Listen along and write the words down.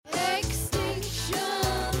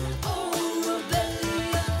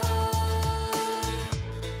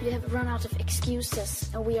out of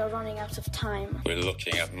excuses and we are running out of time. We're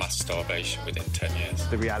looking at mass starvation within 10 years.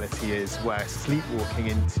 The reality is we're sleepwalking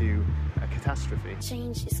into a catastrophe.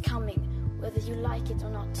 Change is coming, whether you like it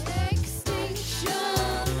or not. Extinction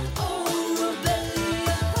or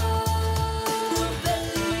rebellion.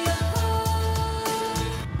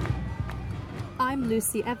 I'm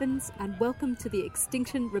Lucy Evans, and welcome to the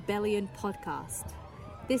Extinction Rebellion podcast.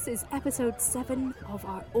 This is episode 7 of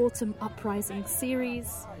our Autumn Uprising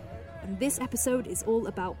series, and this episode is all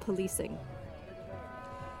about policing.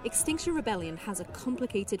 Extinction Rebellion has a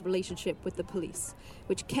complicated relationship with the police,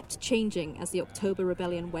 which kept changing as the October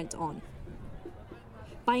Rebellion went on.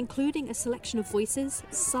 By including a selection of voices,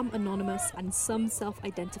 some anonymous and some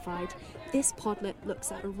self-identified, this podlet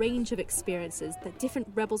looks at a range of experiences that different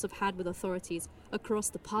rebels have had with authorities across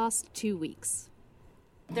the past 2 weeks.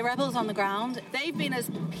 The rebels on the ground, they've been as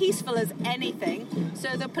peaceful as anything,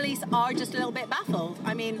 so the police are just a little bit baffled.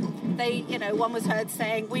 I mean, one was heard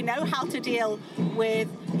saying, we know how to deal with,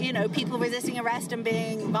 people resisting arrest and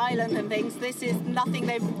being violent and things. This is nothing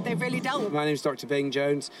they've really dealt with. My name's Dr. Bing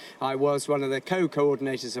Jones. I was one of the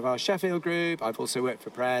co-coordinators of our Sheffield group. I've also worked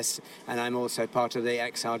for Press, and I'm also part of the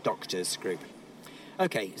XR Doctors group.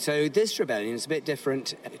 Okay, so this rebellion is a bit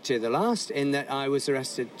different to the last in that I was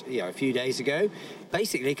arrested, a few days ago,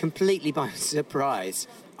 basically completely by surprise.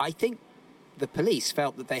 I think the police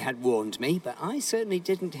felt that they had warned me, but I certainly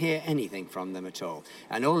didn't hear anything from them at all.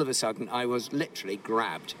 And all of a sudden, I was literally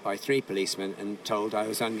grabbed by 3 policemen and told I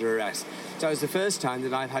was under arrest. So it was the first time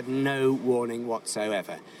that I've had no warning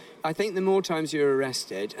whatsoever. I think the more times you're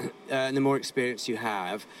arrested and the more experience you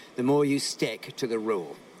have, the more you stick to the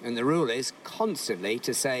rule. And the rule is constantly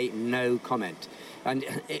to say no comment. And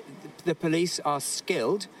the police are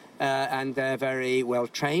skilled and they're very well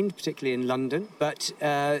trained, particularly in London. But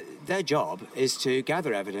their job is to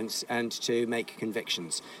gather evidence and to make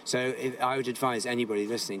convictions. So I would advise anybody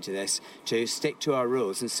listening to this to stick to our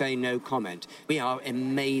rules and say no comment. We are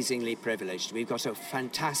amazingly privileged. We've got a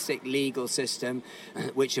fantastic legal system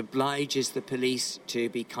which obliges the police to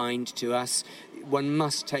be kind to us. One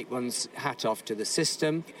must take one's hat off to the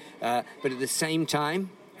system, but at the same time,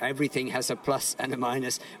 everything has a plus and a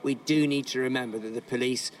minus. We do need to remember that the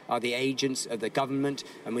police are the agents of the government,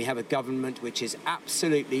 and we have a government which is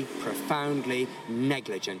absolutely, profoundly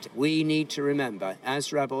negligent. We need to remember,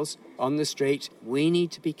 as rebels on the street, we need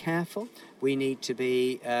to be careful. We need to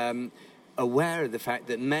be aware of the fact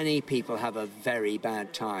that many people have a very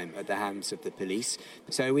bad time at the hands of the police.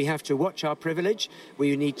 So we have to watch our privilege.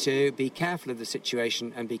 We need to be careful of the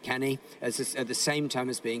situation and be canny at the same time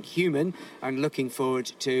as being human and looking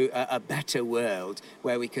forward to a better world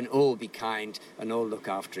where we can all be kind and all look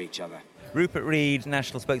after each other. Rupert Reed,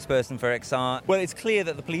 national spokesperson for XR. Well, it's clear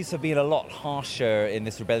that the police have been a lot harsher in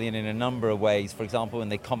this rebellion in a number of ways. For example, when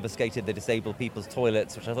they confiscated the disabled people's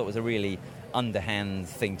toilets, which I thought was a really underhand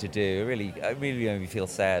thing to do. It really made me feel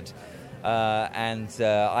sad.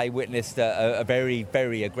 I witnessed a very,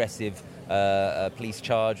 very aggressive police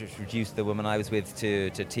charge, which reduced the woman I was with to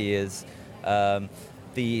tears.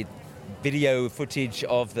 The video footage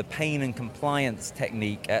of the pain and compliance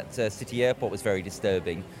technique at City Airport was very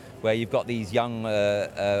disturbing, where you've got these young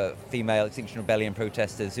female Extinction Rebellion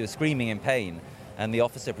protesters who are screaming in pain, and the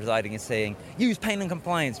officer presiding is saying, use pain and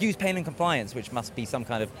compliance, which must be some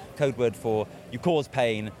kind of code word for you cause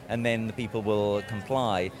pain and then the people will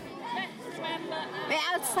comply. We're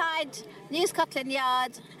outside New Scotland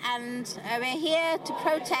Yard and we're here to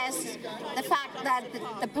protest the fact that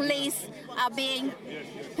the police are being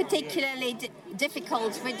particularly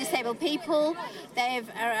difficult with disabled people. They've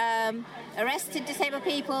arrested disabled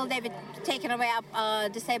people, they've taken away our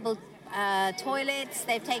disabled toilets,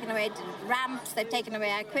 they've taken away ramps, they've taken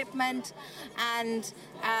away our equipment, and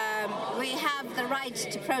we have the right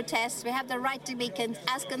to protest, we have the right to be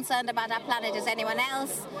as concerned about our planet as anyone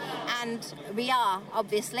else, and we are,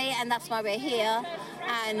 obviously, and that's why we're here,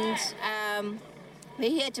 and we're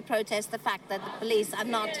here to protest the fact that the police are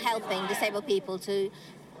not helping disabled people to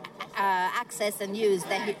access and use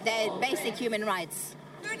their basic human rights.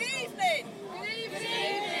 Good evening! Good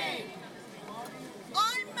evening!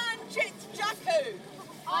 I'm Manjit Jaku.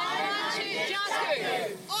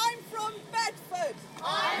 I'm from Bedford.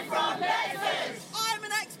 I'm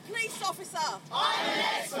an ex-police officer.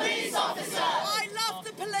 I love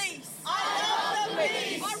the police.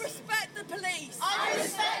 I respect the police.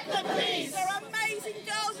 They're amazing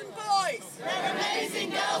girls and boys.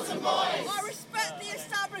 I respect the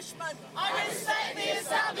establishment.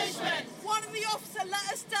 One of the officers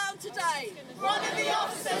let us down today.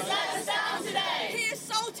 He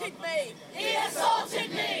assaulted assaulted me! He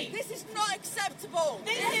assaulted me! This is not acceptable!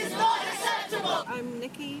 This is not acceptable! I'm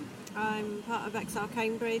Nikki. I'm part of XR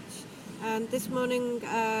Cambridge. And this morning,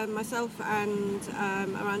 myself and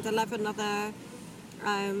around 11 other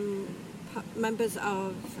members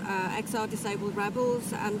of XR Disabled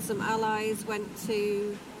Rebels and some allies went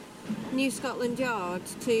to New Scotland Yard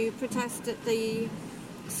to protest at the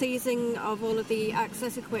seizing of all of the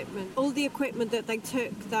access equipment. All the equipment that they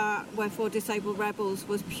took that were for disabled rebels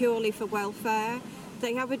was purely for welfare.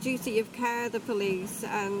 They have a duty of care, the police,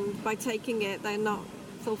 and by taking it, they're not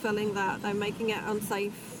fulfilling that. They're making it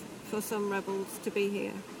unsafe for some rebels to be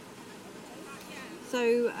here.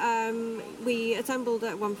 So we assembled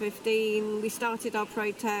at 1:15, we started our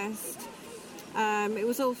protest. It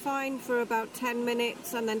was all fine for about 10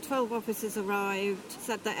 minutes and then 12 officers arrived,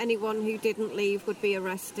 said that anyone who didn't leave would be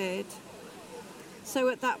arrested. So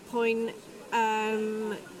at that point,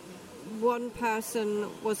 one person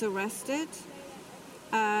was arrested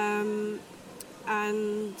and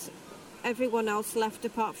everyone else left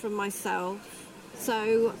apart from myself.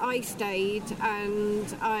 So I stayed and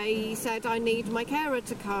I said I need my carer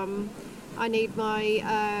to come. I need my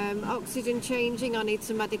oxygen changing, I need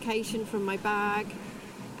some medication from my bag.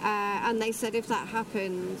 And they said if that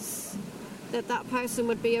happens, that person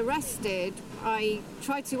would be arrested. I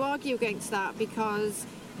tried to argue against that because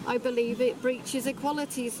I believe it breaches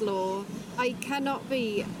equalities law. I cannot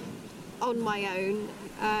be on my own.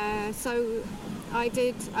 So I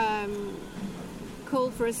did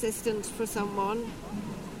call for assistance for someone.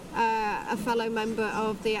 A fellow member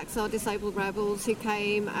of the XR Disabled Rebels who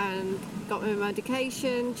came and got me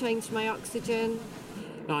medication, changed my oxygen.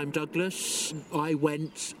 I'm Douglas. I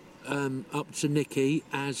went up to Nikki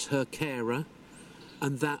as her carer,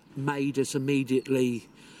 and that made us immediately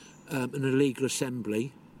an illegal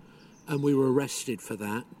assembly, and we were arrested for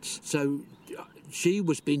that. So she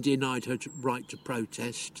was being denied her right to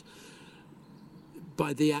protest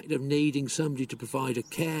by the act of needing somebody to provide a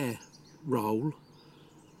care role,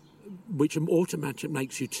 which automatically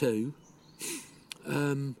makes you two,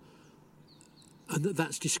 and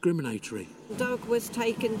that's discriminatory. Doug was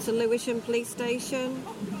taken to Lewisham Police Station.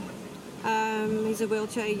 He's a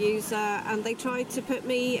wheelchair user, and they tried to put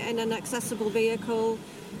me in an accessible vehicle,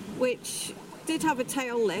 which did have a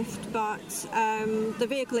tail lift, but the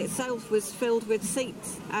vehicle itself was filled with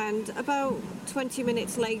seats. And about 20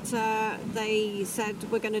 minutes later, they said,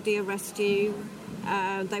 "We're going to de-arrest you."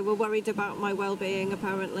 They were worried about my well-being,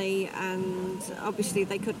 apparently, and obviously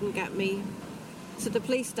they couldn't get me to the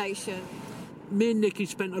police station. Me and Nikki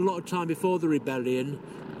spent a lot of time before the rebellion,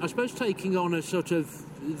 I suppose, taking on a sort of,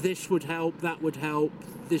 this would help, that would help,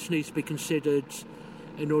 this needs to be considered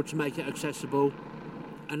in order to make it accessible,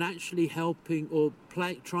 and actually helping or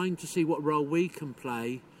trying to see what role we can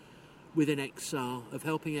play within XR, of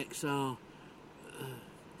helping XR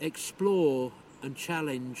explore and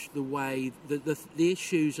challenge the way, the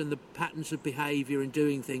issues and the patterns of behaviour and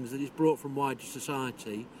doing things that is brought from wider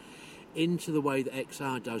society into the way that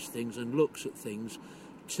XR does things and looks at things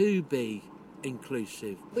to be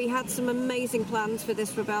inclusive. We had some amazing plans for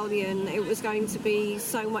this rebellion. It was going to be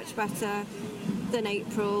so much better than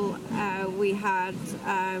April. We had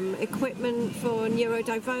equipment for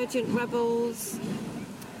neurodivergent rebels.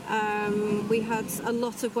 We had a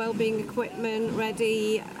lot of wellbeing equipment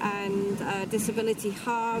ready and disability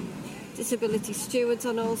hub, disability stewards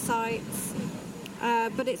on all sites.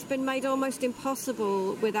 But it's been made almost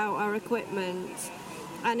impossible without our equipment,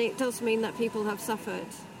 and it does mean that people have suffered.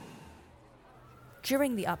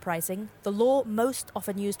 During the uprising, the law most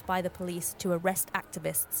often used by the police to arrest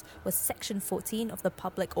activists was Section 14 of the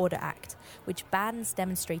Public Order Act, which bans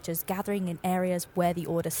demonstrators gathering in areas where the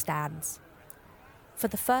order stands. For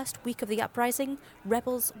the first week of the uprising,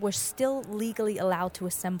 rebels were still legally allowed to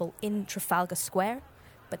assemble in Trafalgar Square,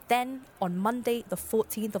 but then, on Monday, the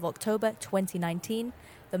 14th of October 2019,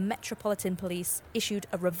 the Metropolitan Police issued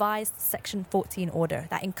a revised Section 14 order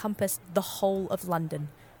that encompassed the whole of London,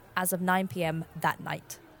 as of 9 p.m. that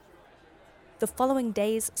night. The following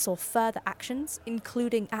days saw further actions,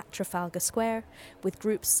 including at Trafalgar Square, with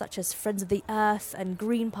groups such as Friends of the Earth and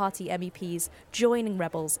Green Party MEPs joining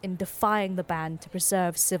rebels in defying the ban to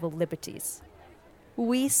preserve civil liberties.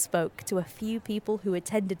 We spoke to a few people who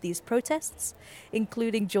attended these protests,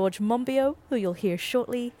 including George Monbiot, who you'll hear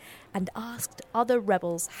shortly, and asked other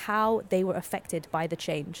rebels how they were affected by the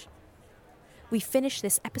change. We finished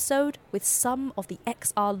this episode with some of the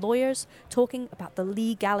XR lawyers talking about the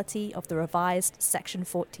legality of the revised Section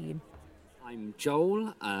 14. I'm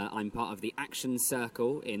Joel. I'm part of the Action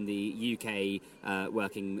Circle in the UK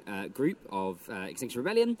working group of Extinction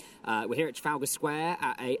Rebellion. We're here at Trafalgar Square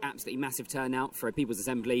at an absolutely massive turnout for a People's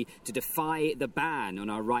Assembly to defy the ban on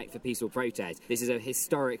our right for peaceful protest. This is a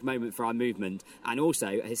historic moment for our movement and also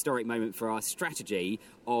a historic moment for our strategy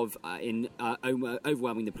of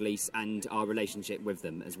overwhelming the police and our relationship with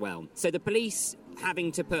them as well. So the police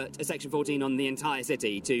having to put a Section 14 on the entire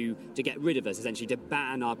city to get rid of us, essentially to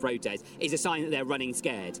ban our protest, is a sign that they're running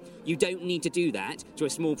scared. You don't need to do that to a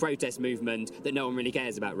small protest movement that no one really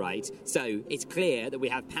cares about, right? So it's clear that we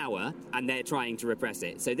have power and they're trying to repress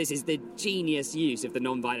it. So this is the genius use of the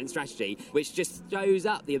non-violent strategy, which just throws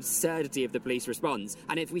up the absurdity of the police response.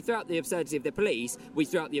 And if we throw up the absurdity of the police, we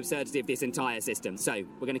throw up the absurdity of this entire system. So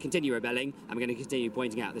we're going to continue rebelling and we're going to continue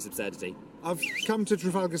pointing out this absurdity. I've come to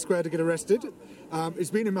Trafalgar Square to get arrested. It's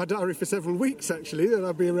been in my diary for several weeks, actually, that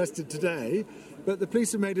I'll be arrested today. But the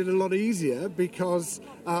police have made it a lot easier because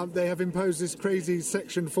they have imposed this crazy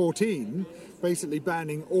Section 14, basically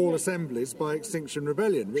banning all assemblies by Extinction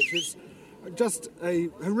Rebellion, which is just a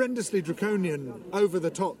horrendously draconian,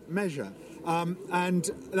 over-the-top measure. And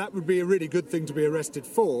that would be a really good thing to be arrested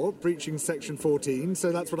for, breaching Section 14,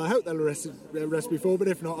 so that's what I hope they'll arrest me for, but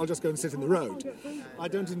if not, I'll just go and sit in the road. I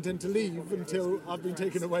don't intend to leave until I've been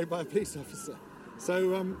taken away by a police officer.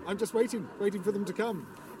 So I'm just waiting for them to come.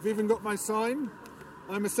 I've even got my sign.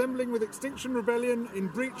 I'm assembling with Extinction Rebellion in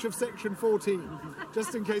breach of Section 14,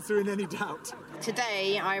 just in case they're in any doubt.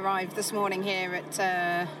 Today I arrived this morning here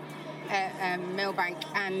at Millbank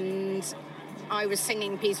and I was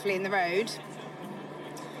singing peacefully in the road.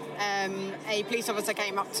 A police officer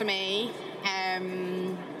came up to me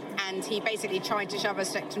and he basically tried to shove a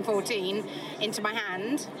Section 14 into my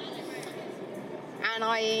hand. And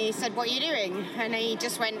I said, "What are you doing?" And he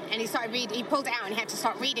just went and he started reading. He pulled it out and he had to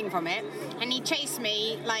start reading from it. And he chased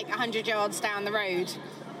me like 100 yards down the road.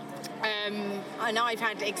 And I've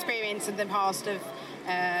had experience in the past of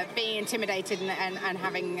being intimidated and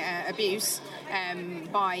having abuse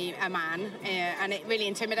by a man, and it really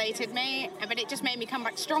intimidated me, but it just made me come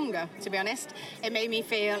back stronger, to be honest. It made me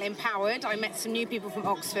feel empowered. I met some new people from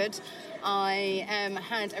Oxford. I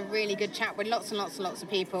had a really good chat with lots and lots of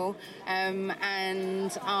people, and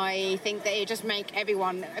I think that it just make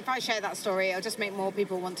everyone, if I share that story, it'll just make more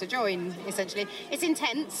people want to join, essentially. It's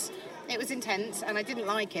intense. It was intense and I didn't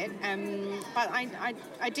like it, but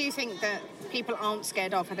I do think that people aren't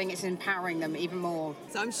scared off. I think it's empowering them even more.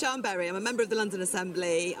 So I'm Sian Berry, I'm a member of the London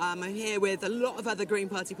Assembly. I'm here with a lot of other Green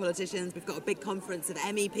Party politicians. We've got a big conference of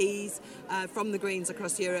MEPs from the Greens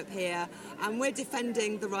across Europe here, and we're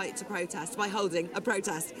defending the right to protest by holding a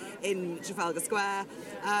protest in Trafalgar Square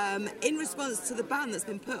in response to the ban that's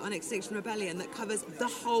been put on Extinction Rebellion that covers the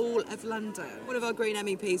whole of London. One of our Green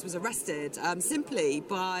MEPs was arrested simply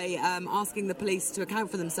by asking the police to account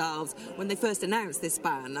for themselves when they first announced this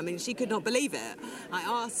ban. I mean, she could not believe it. I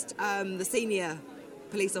asked the senior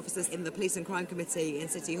police officers in the Police and Crime Committee in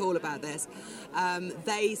City Hall about this.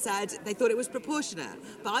 They said they thought it was proportionate,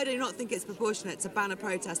 but I do not think it's proportionate to ban a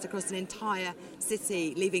protest across an entire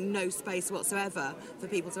city, leaving no space whatsoever for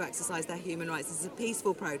people to exercise their human rights. This is a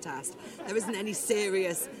peaceful protest. There isn't any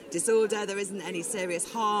serious disorder, there isn't any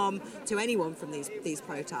serious harm to anyone from these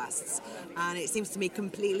protests, and it seems to me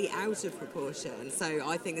completely out of proportion. So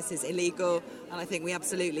I think this is illegal, and I think we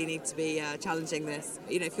absolutely need to be challenging this.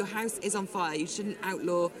 You know, if your house is on fire, you shouldn't outlaw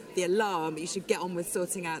the alarm, you should get on with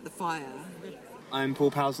sorting out the fire. I'm Paul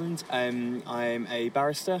Powsland. I'm a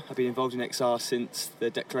barrister. I've been involved in XR since the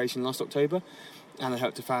declaration last October, and I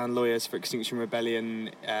helped to found Lawyers for Extinction Rebellion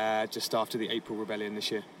just after the April Rebellion this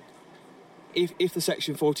year. If the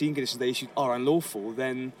Section 14 conditions they issued are unlawful,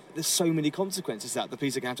 then there's so many consequences that the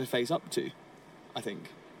police are going to have to face up to, I think.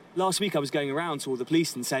 Last week I was going around to all the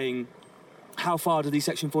police and saying, how far do these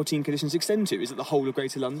Section 14 conditions extend to? Is it the whole of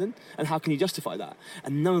Greater London? And how can you justify that?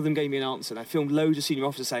 And none of them gave me an answer. And I filmed loads of senior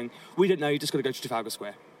officers saying, we don't know, you just got to go to Trafalgar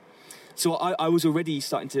Square. So I was already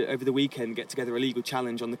starting to, over the weekend, get together a legal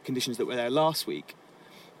challenge on the conditions that were there last week,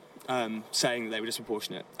 saying that they were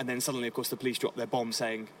disproportionate. And then suddenly, of course, the police dropped their bomb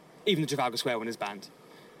saying, even the Trafalgar Square one is banned.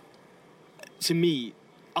 To me,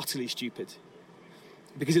 utterly stupid.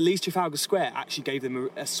 Because at least Trafalgar Square actually gave them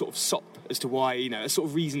a sort of sop as to why, a sort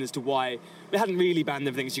of reason as to why they hadn't really banned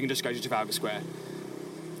everything, so you can just go to Trafalgar Square.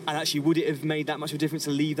 And actually, would it have made that much of a difference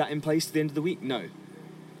to leave that in place to the end of the week? No.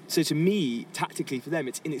 So to me, tactically for them,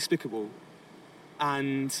 it's inexplicable.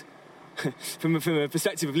 And from a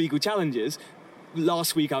perspective of legal challenges,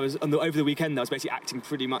 last week over the weekend I was basically acting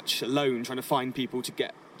pretty much alone, trying to find people to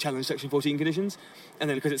challenge Section 14 conditions. And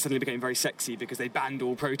then because it suddenly became very sexy because they banned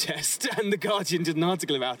all protest and The Guardian did an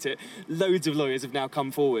article about it, loads of lawyers have now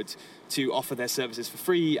come forward to offer their services for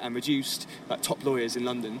free and reduced, like top lawyers in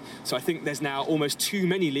London. So I think there's now almost too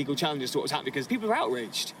many legal challenges to what's happening because people are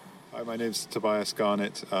outraged. Hi, my name's Tobias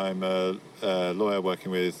Garnett. I'm a lawyer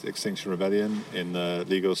working with Extinction Rebellion in the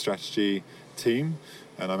legal strategy team,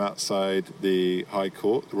 and I'm outside the High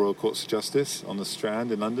Court, the Royal Courts of Justice on the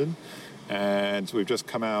Strand in London. And we've just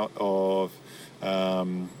come out of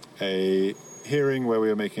a hearing where we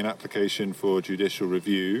were making an application for judicial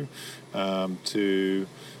review to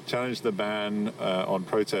challenge the ban on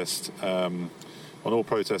protest, on all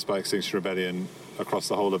protests by Extinction Rebellion across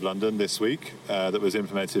the whole of London this week that was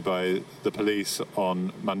implemented by the police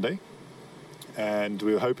on Monday. And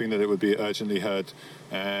we were hoping that it would be urgently heard.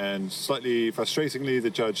 And slightly frustratingly, the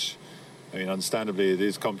judge, I mean, understandably, it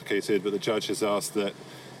is complicated, but the judge has asked that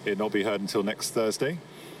it not be heard until next Thursday.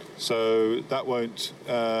 So that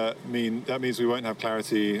means we won't have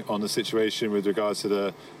clarity on the situation with regards to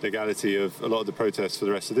the legality of a lot of the protests for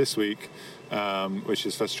the rest of this week, which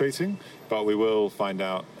is frustrating. But we will find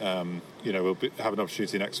out. We'll have an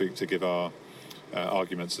opportunity next week to give our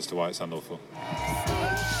arguments as to why it's unlawful.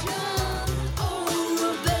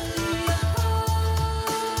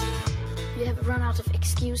 We have run out of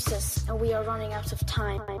excuses and we are running out of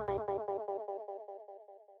time.